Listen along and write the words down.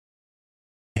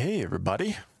Hey,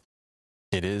 everybody.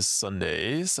 It is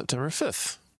Sunday, September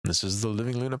 5th. This is the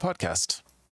Living Luna podcast.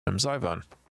 I'm Zyvon.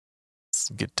 It's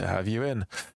good to have you in.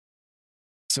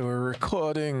 So we're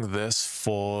recording this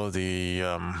for the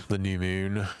new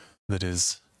moon that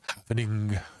is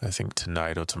happening, I think,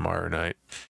 tonight or tomorrow night.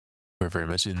 We're very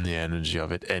much in the energy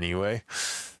of it anyway.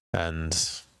 And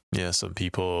yeah, some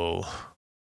people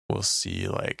will see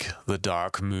like the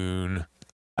dark moon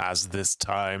as this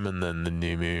time, and then the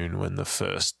new moon when the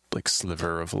first like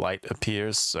sliver of light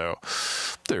appears. So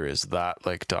there is that,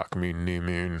 like dark moon, new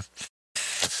moon.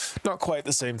 Not quite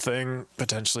the same thing,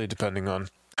 potentially, depending on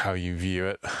how you view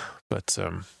it. But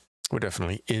we're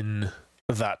definitely in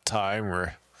that time.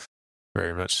 We're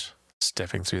very much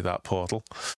stepping through that portal.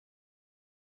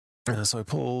 So I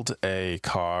pulled a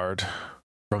card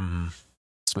from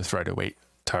Smith Rider-Waite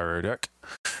Tarot deck.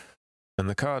 And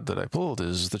the card that I pulled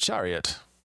is the Chariot,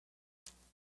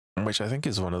 which I think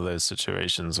is one of those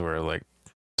situations where like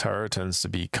tarot tends to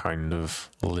be kind of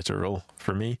literal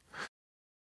for me.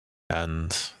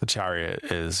 And the Chariot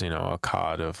is, a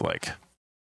card of like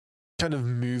kind of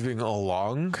moving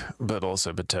along, but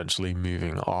also potentially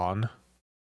moving on,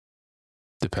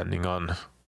 depending on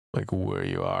like where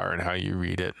you are and how you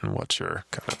read it and what your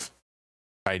kind of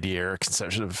idea or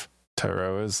conception of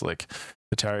tarot is. Like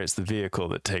the Chariot's the vehicle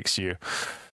that takes you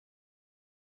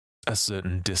a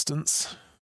certain distance.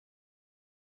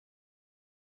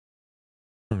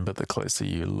 But the closer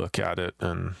you look at it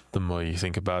and the more you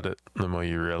think about it, the more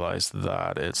you realize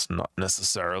that it's not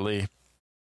necessarily,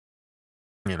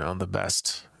 the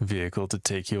best vehicle to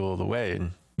take you all the way.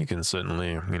 And you can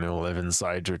certainly, live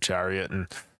inside your chariot and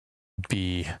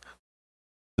be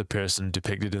the person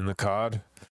depicted in the card.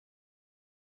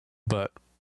 But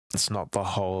it's not the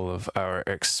whole of our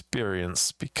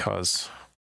experience, because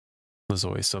there's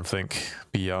always something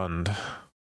beyond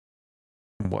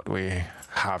what we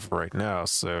have right now.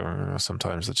 So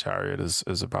sometimes the Chariot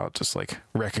is about just like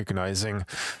recognizing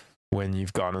when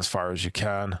you've gone as far as you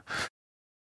can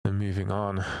and moving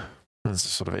on. It's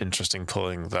sort of interesting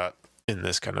pulling that in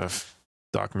this kind of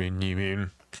dark moon, new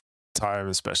moon time,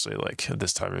 especially like at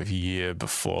this time of year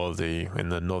before in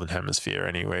the northern hemisphere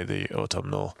anyway, the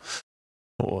autumn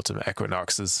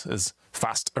equinox is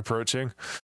fast approaching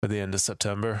at the end of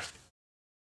September.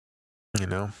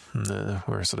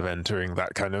 We're sort of entering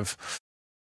that kind of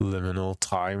liminal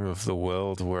time of the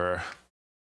world where,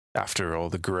 after all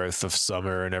the growth of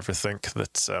summer and everything,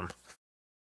 that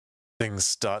things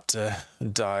start to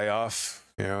die off.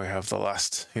 We have the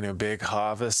last, big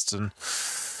harvest, and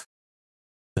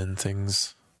then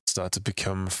things start to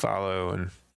become fallow,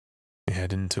 and we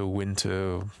head into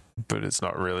winter. But it's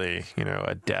not really,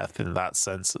 a death in that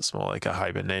sense. It's more like a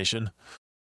hibernation,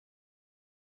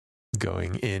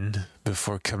 going in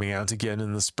before coming out again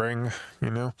in the spring,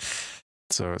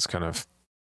 So it's kind of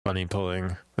funny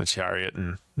pulling the Chariot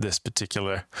in this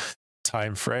particular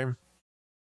time frame,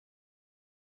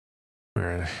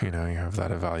 where, you have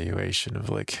that evaluation of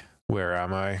like, where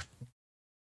am I?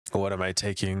 What am I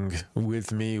taking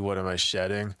with me? What am I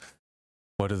shedding?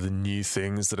 What are the new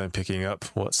things that I'm picking up?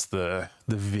 What's the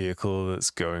vehicle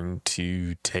that's going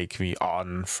to take me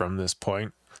on from this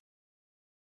point?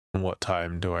 And what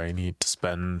time do I need to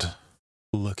spend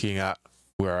looking at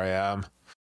where I am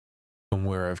and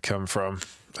where I've come from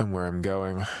and where I'm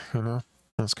going?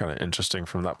 That's kind of interesting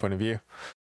from that point of view.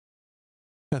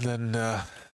 And then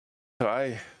so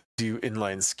I do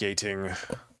inline skating,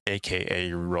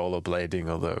 aka rollerblading,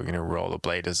 although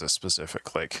rollerblade is a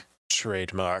specific like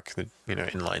trademark. That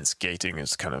inline skating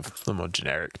is kind of the more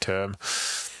generic term.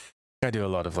 I do a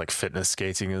lot of like fitness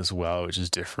skating as well, which is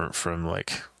different from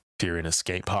like if you're in a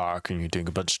skate park and you're doing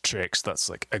a bunch of tricks, that's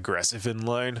like aggressive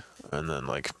inline. And then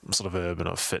like sort of urban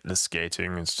or fitness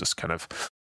skating is just kind of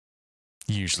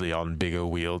usually on bigger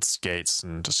wheeled skates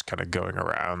and just kind of going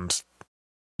around,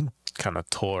 kind of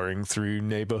touring through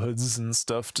neighborhoods and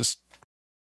stuff, just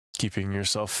keeping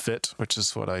yourself fit, which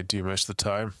is what I do most of the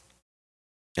time.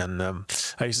 And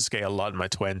I used to skate a lot in my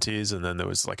 20s, and then there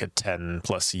was like a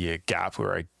 10+ year gap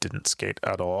where I didn't skate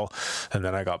at all. And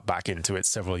then I got back into it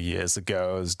several years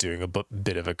ago. I was doing a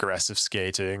bit of aggressive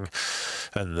skating,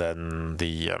 and then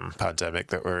the pandemic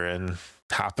that we're in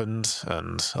happened,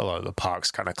 and a lot of the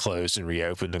parks kind of closed and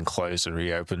reopened,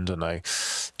 and I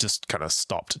just kind of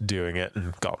stopped doing it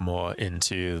and got more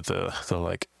into the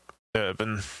like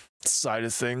urban side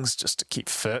of things just to keep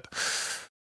fit.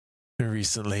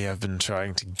 Recently, I've been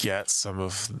trying to get some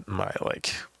of my,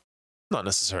 like, not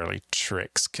necessarily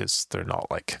tricks, because they're not,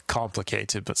 like,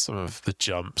 complicated, but some of the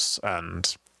jumps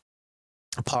and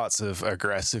parts of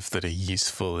aggressive that are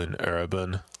useful in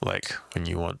urban, like when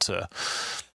you want to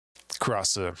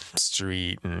cross a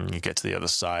street and you get to the other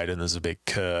side and there's a big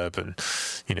curb, and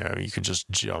you can just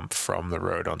jump from the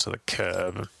road onto the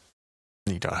curb.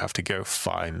 You don't have to go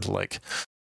find like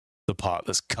the part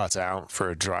that's cut out for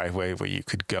a driveway where you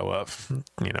could go up,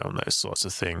 those sorts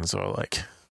of things. Or like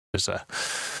there's a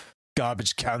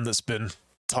garbage can that's been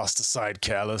tossed aside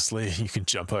carelessly, you can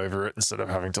jump over it instead of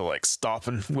having to like stop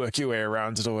and work your way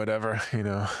around it or whatever.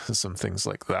 Some things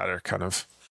like that are kind of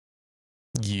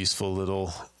useful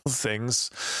little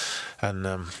things. And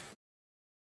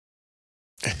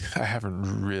I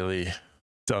haven't really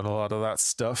done a lot of that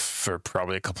stuff for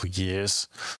probably a couple of years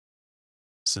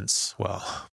since,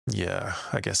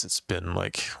 I guess it's been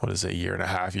like, what is it, a year and a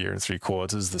half, year and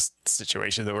 3/4, this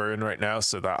situation that we're in right now.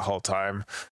 So that whole time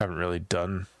I haven't really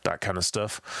done that kind of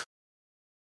stuff.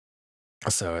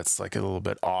 So it's like a little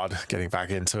bit odd getting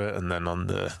back into it. And then on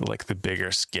the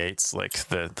bigger skates, like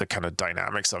the kind of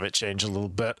dynamics of it change a little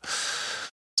bit.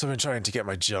 So I've been trying to get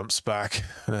my jumps back.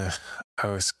 I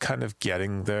was kind of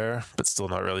getting there, but still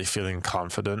not really feeling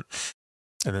confident.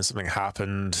 And then something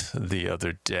happened the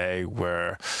other day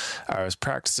where I was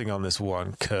practicing on this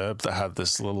one curb that had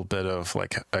this little bit of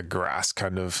like a grass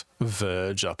kind of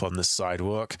verge up on the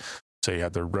sidewalk. So you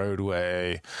had the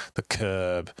roadway, the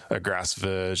curb, a grass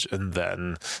verge, and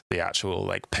then the actual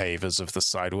like pavers of the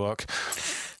sidewalk.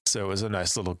 So it was a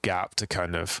nice little gap to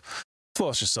kind of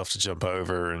force yourself to jump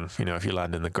over. And if you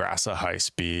land in the grass at high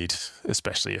speed,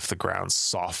 especially if the ground's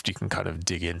soft, you can kind of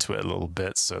dig into it a little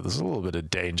bit. So there's a little bit of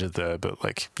danger there, but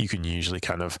like you can usually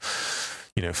kind of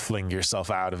fling yourself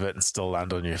out of it and still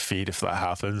land on your feet if that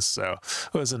happens. So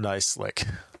it was a nice like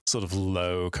sort of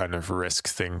low kind of risk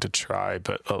thing to try,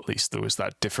 but at least there was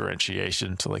that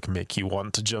differentiation to like make you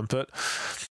want to jump it.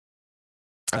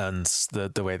 And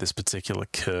the way this particular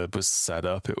curb was set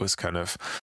up, it was kind of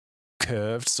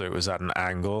curved, so it was at an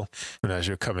angle, and as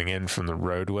you're coming in from the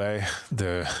roadway,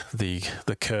 the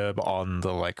curb on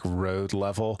the like road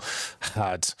level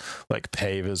had like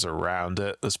pavers around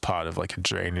it as part of like a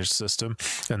drainage system,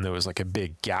 and there was like a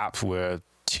big gap where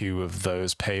two of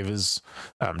those pavers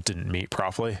didn't meet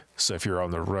properly. So if you're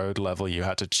on the road level, you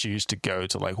had to choose to go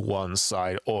to like one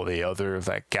side or the other of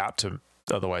that gap,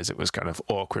 otherwise it was kind of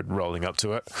awkward rolling up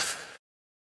to it.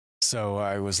 So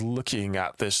I was looking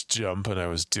at this jump and I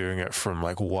was doing it from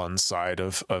like one side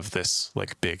of this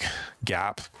like big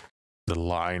gap, the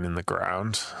line in the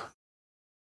ground.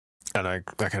 And I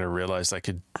kind of realized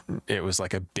it was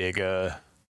like a bigger,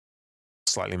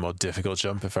 slightly more difficult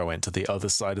jump if I went to the other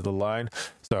side of the line.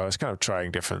 So I was kind of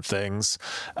trying different things,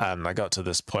 and I got to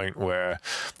this point where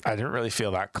I didn't really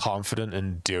feel that confident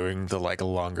in doing the like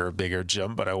longer, bigger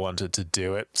jump, but I wanted to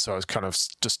do it. So I was kind of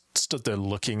just stood there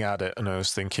looking at it, and I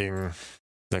was thinking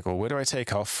like, well, where do I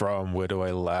take off from? Where do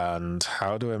I land?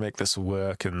 How do I make this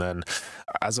work? And then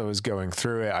as I was going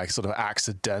through it, I sort of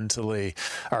accidentally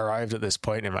arrived at this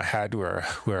point in my head where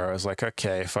I was like,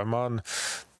 okay, if I'm on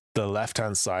the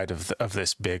left-hand side of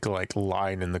this big like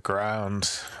line in the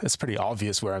ground, it's pretty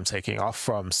obvious where I'm taking off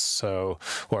from. So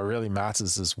what really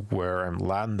matters is where I'm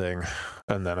landing.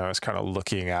 And then I was kind of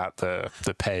looking at the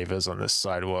pavers on this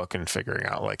sidewalk and figuring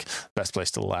out like best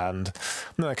place to land.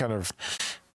 And then I kind of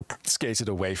skated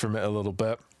away from it a little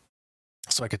bit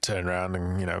so I could turn around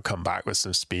and come back with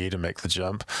some speed and make the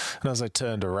jump. And as I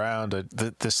turned around,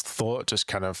 this thought just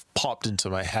kind of popped into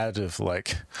my head of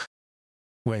like,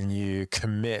 when you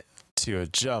commit to a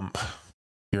jump,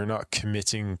 you're not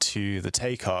committing to the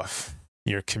takeoff,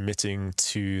 you're committing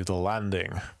to the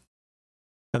landing.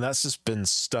 And that's just been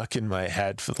stuck in my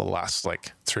head for the last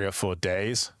like 3 or 4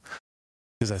 days,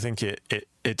 because I think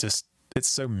it's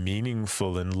so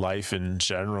meaningful in life in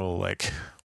general, like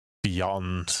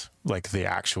beyond like the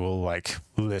actual like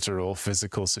literal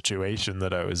physical situation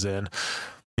that I was in.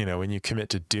 When you commit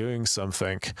to doing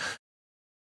something,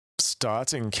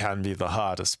 starting can be the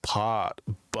hardest part,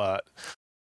 but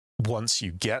once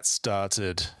you get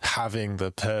started, having the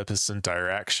purpose and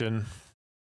direction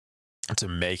to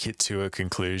make it to a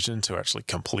conclusion, to actually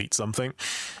complete something,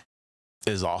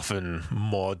 is often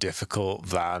more difficult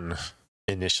than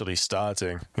initially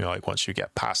starting. Like once you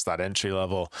get past that entry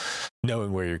level,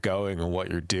 knowing where you're going and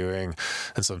what you're doing,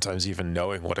 and sometimes even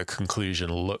knowing what a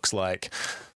conclusion looks like,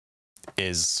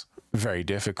 is very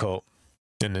difficult.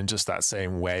 And in just that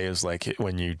same way as like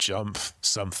when you jump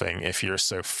something, if you're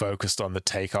so focused on the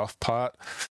takeoff part,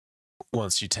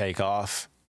 once you take off,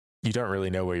 you don't really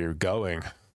know where you're going.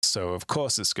 So of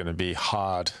course it's going to be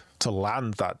hard to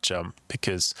land that jump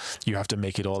because you have to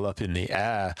make it all up in the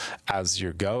air as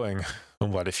you're going.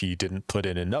 And what if you didn't put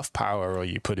in enough power, or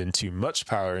you put in too much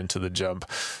power into the jump?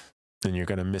 then you're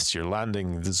going to miss your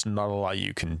landing. There's not a lot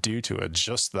you can do to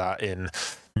adjust that in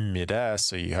midair,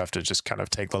 so you have to just kind of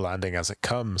take the landing as it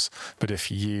comes. But if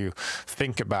you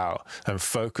think about and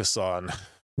focus on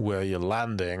where you're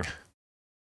landing,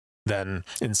 then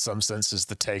in some senses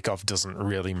the takeoff doesn't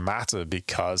really matter,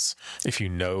 because if you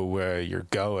know where you're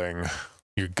going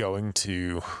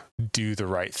to do the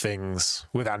right things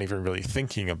without even really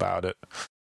thinking about it,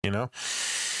 you know?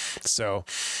 So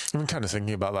I've been kind of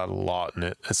thinking about that a lot, and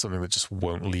it's something that just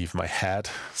won't leave my head.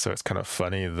 So it's kind of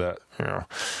funny that,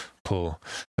 pull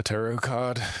a tarot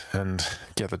card and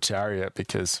get the Chariot,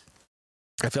 because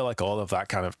I feel like all of that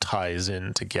kind of ties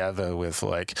in together with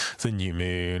like the new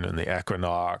moon and the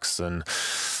equinox and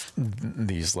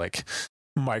these like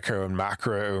micro and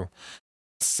macro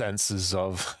senses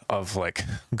of like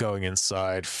going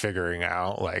inside, figuring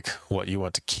out like what you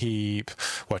want to keep,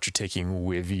 what you're taking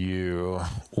with you,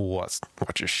 what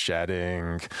you're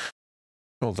shedding,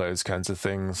 all those kinds of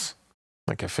things.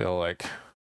 Like I feel like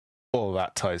all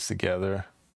that ties together.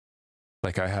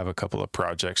 Like I have a couple of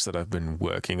projects that I've been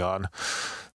working on,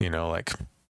 like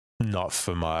not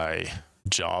for my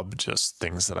job, just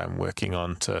things that I'm working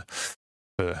on for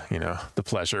the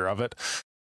pleasure of it.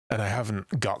 And I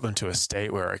haven't got them to a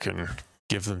state where I can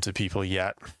give them to people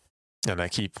yet. And I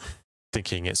keep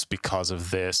thinking it's because of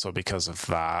this or because of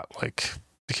that, like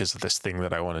because of this thing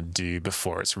that I want to do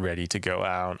before it's ready to go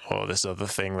out, or this other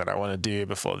thing that I want to do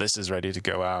before this is ready to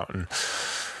go out. And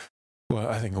well,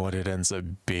 I think what it ends up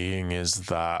being is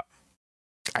that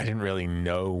I didn't really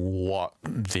know what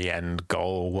the end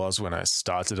goal was when I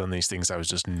started on these things. I was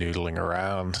just noodling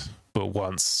around. But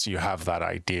once you have that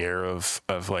idea of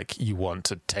like you want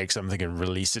to take something and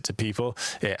release it to people,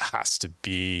 it has to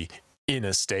be in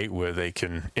a state where they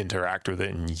can interact with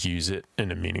it and use it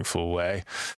in a meaningful way.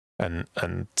 And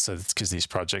so it's because these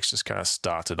projects just kind of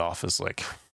started off as like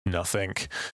nothing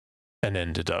and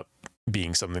ended up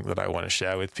being something that I want to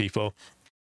share with people.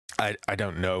 I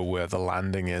don't know where the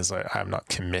landing is. I'm not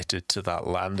committed to that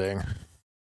landing.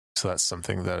 So that's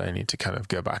something that I need to kind of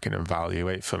go back and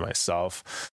evaluate for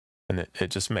myself. And it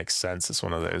just makes sense. It's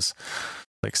one of those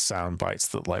like sound bites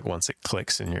that like once it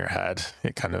clicks in your head,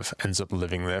 it kind of ends up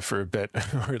living there for a bit,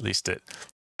 or at least it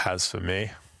has for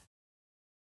me.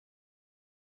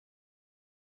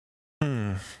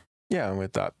 Yeah, and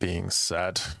with that being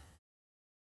said,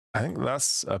 I think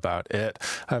that's about it.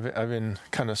 I've been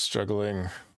kind of struggling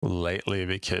lately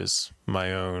because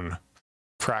my own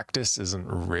practice isn't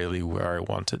really where I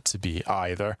want it to be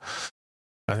either.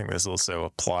 I think this also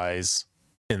applies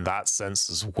in that sense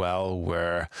as well,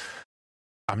 where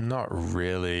I'm not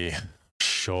really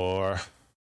sure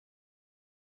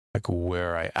like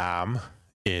where I am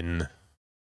in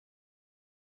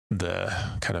the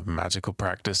kind of magical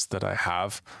practice that I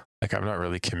have. Like I'm not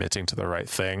really committing to the right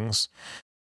things.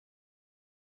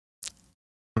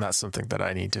 And that's something that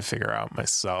I need to figure out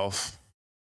myself.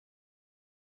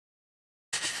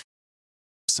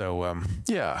 So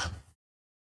yeah, I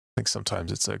think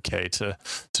sometimes it's okay to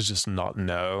just not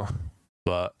know,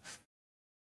 but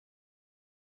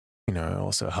it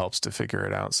also helps to figure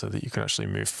it out so that you can actually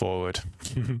move forward.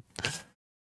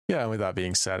 Yeah, and with that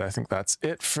being said, I think that's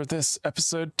it for this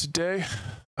episode today.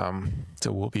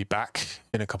 So we'll be back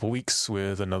in a couple weeks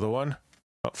with another one.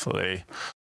 Hopefully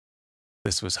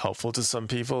this was helpful to some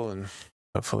people, and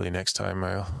hopefully next time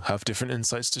I'll have different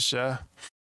insights to share.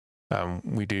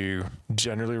 We do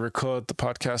generally record the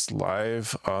podcast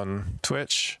live on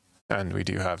Twitch, and we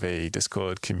do have a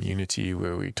Discord community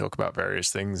where we talk about various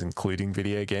things, including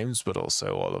video games, but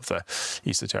also all of the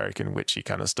esoteric and witchy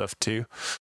kind of stuff too.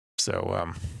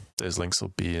 So those links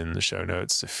will be in the show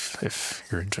notes if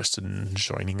you're interested in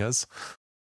joining us.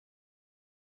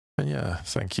 And yeah,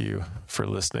 thank you for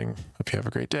listening. Hope you have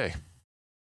a great day.